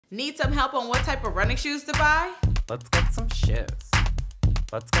Need some help on what type of running shoes to buy? Let's get some shoes.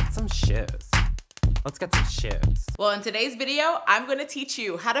 Let's get some shoes. Let's get some shoes. Well, in today's video, I'm going to teach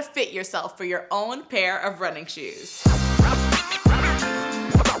you how to fit yourself for your own pair of running shoes.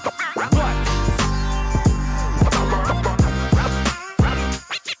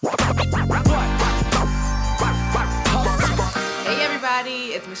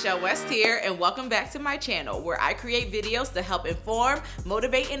 It's Michelle West here, and welcome back to my channel where I create videos to help inform,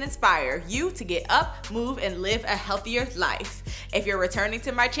 motivate, and inspire you to get up, move, and live a healthier life. If you're returning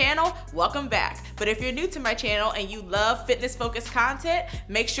to my channel, welcome back. But if you're new to my channel and you love fitness-focused content,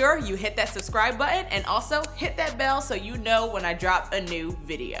 make sure you hit that subscribe button and also hit that bell so you know when I drop a new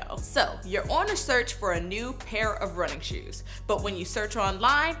video. So, you're on a search for a new pair of running shoes, but when you search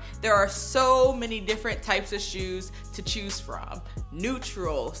online, there are so many different types of shoes to choose from.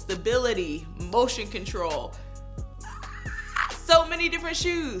 Neutral, stability, motion control, so many different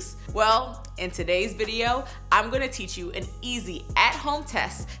shoes. Well, in today's video, I'm going to teach you an easy at-home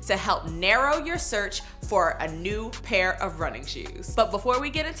test to help narrow your search for a new pair of running shoes. But before we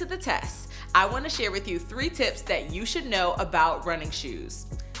get into the test, I want to share with you 3 tips that you should know about running shoes.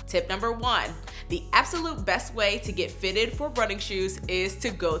 Tip number 1, the absolute best way to get fitted for running shoes is to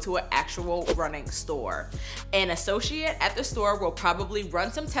go to an actual running store. An associate at the store will probably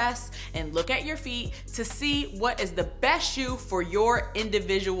run some tests and look at your feet to see what is the best shoe for your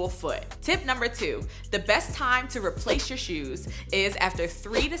individual foot. Tip number 2, the best time to replace your shoes is after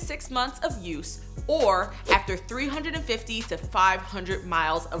 3 to 6 months of use or after 350 to 500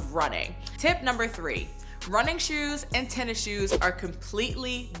 miles of running. Tip number 3, running shoes and tennis shoes are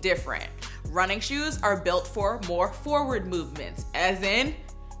completely different. Running shoes are built for more forward movements, as in,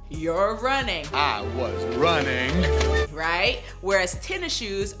 you're running. I was running. Right? Whereas tennis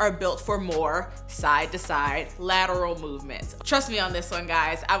shoes are built for more side-to-side lateral movements. Trust me on this one,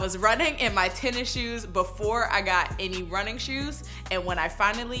 guys. I was running in my tennis shoes before I got any running shoes, and when I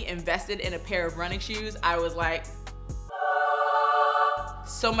finally invested in a pair of running shoes, I was like,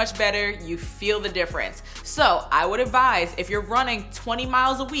 so much better. You feel the difference. So I would advise if you're running 20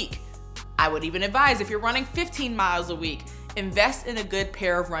 miles a week, I would even advise if you're running 15 miles a week, invest in a good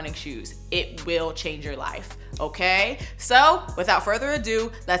pair of running shoes. It will change your life, okay? So without further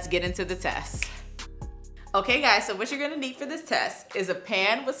ado, let's get into the test. Okay guys, so what you're gonna need for this test is a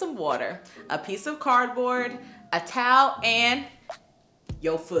pan with some water, a piece of cardboard, a towel, and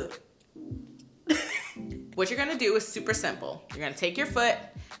your foot. What you're gonna do is super simple. You're gonna take your foot,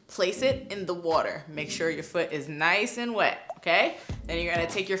 place it in the water. Make sure your foot is nice and wet, okay? Then you're gonna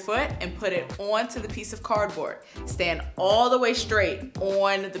take your foot and put it onto the piece of cardboard. Stand all the way straight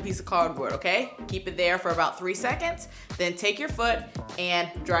on the piece of cardboard, okay? Keep it there for about 3 seconds. Then take your foot and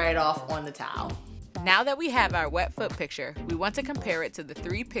dry it off on the towel. Now that we have our wet foot picture, we want to compare it to the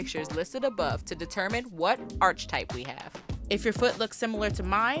 3 pictures listed above to determine what arch type we have. If your foot looks similar to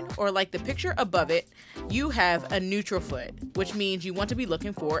mine or like the picture above it, you have a neutral foot, which means you want to be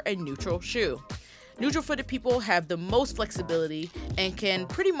looking for a neutral shoe. Neutral footed people have the most flexibility and can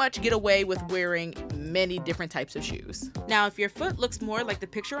pretty much get away with wearing many different types of shoes. Now, if your foot looks more like the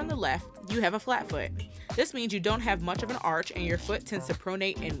picture on the left, you have a flat foot. This means you don't have much of an arch and your foot tends to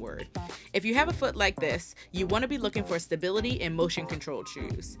pronate inward. If you have a foot like this, you want to be looking for stability and motion controlled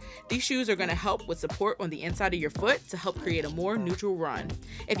shoes. These shoes are going to help with support on the inside of your foot to help create a more neutral run.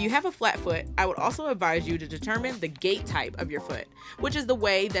 If you have a flat foot, I would also advise you to determine the gait type of your foot, which is the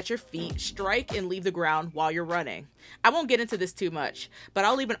way that your feet strike and leave the ground while you're running. I won't get into this too much, but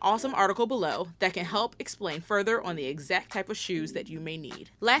I'll leave an awesome article below that can help explain further on the exact type of shoes that you may need.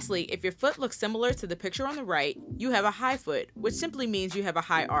 Lastly, if your foot looks similar to the picture on the right, you have a high foot, which simply means you have a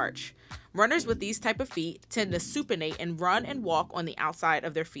high arch. Runners with these type of feet tend to supinate and run and walk on the outside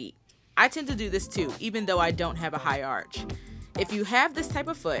of their feet. I tend to do this too, even though I don't have a high arch. If you have this type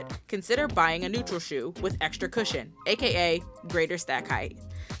of foot, consider buying a neutral shoe with extra cushion, aka greater stack height.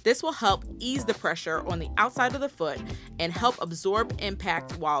 This will help ease the pressure on the outside of the foot and help absorb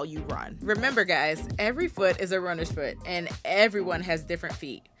impact while you run. Remember guys, every foot is a runner's foot and everyone has different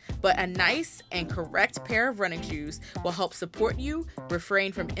feet. But a nice and correct pair of running shoes will help support you,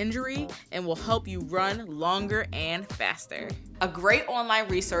 refrain from injury, and will help you run longer and faster. A great online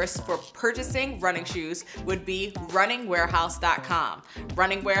resource for purchasing running shoes would be runningwarehouse.com.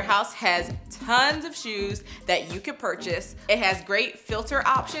 Running Warehouse has tons of shoes that you can purchase. It has great filter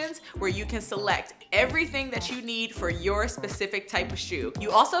options where you can select everything that you need for your specific type of shoe.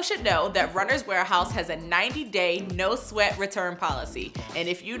 You also should know that Runners Warehouse has a 90-day no sweat return policy. And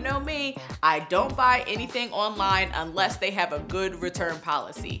if you you know me, I don't buy anything online unless they have a good return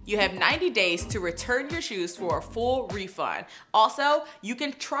policy. You have 90 days to return your shoes for a full refund. Also, you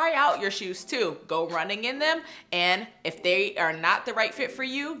can try out your shoes too. Go running in them, and if they are not the right fit for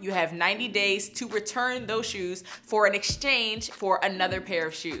you, you have 90 days to return those shoes for an exchange for another pair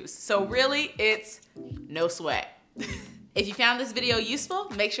of shoes. So really, it's no sweat. If you found this video useful,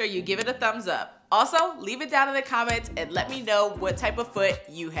 make sure you give it a thumbs up. Also, leave it down in the comments and let me know what type of foot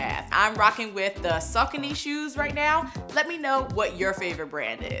you have. I'm rocking with the Saucony shoes right now. Let me know what your favorite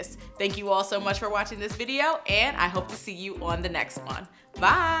brand is. Thank you all so much for watching this video, and I hope to see you on the next one.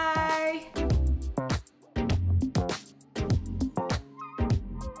 Bye!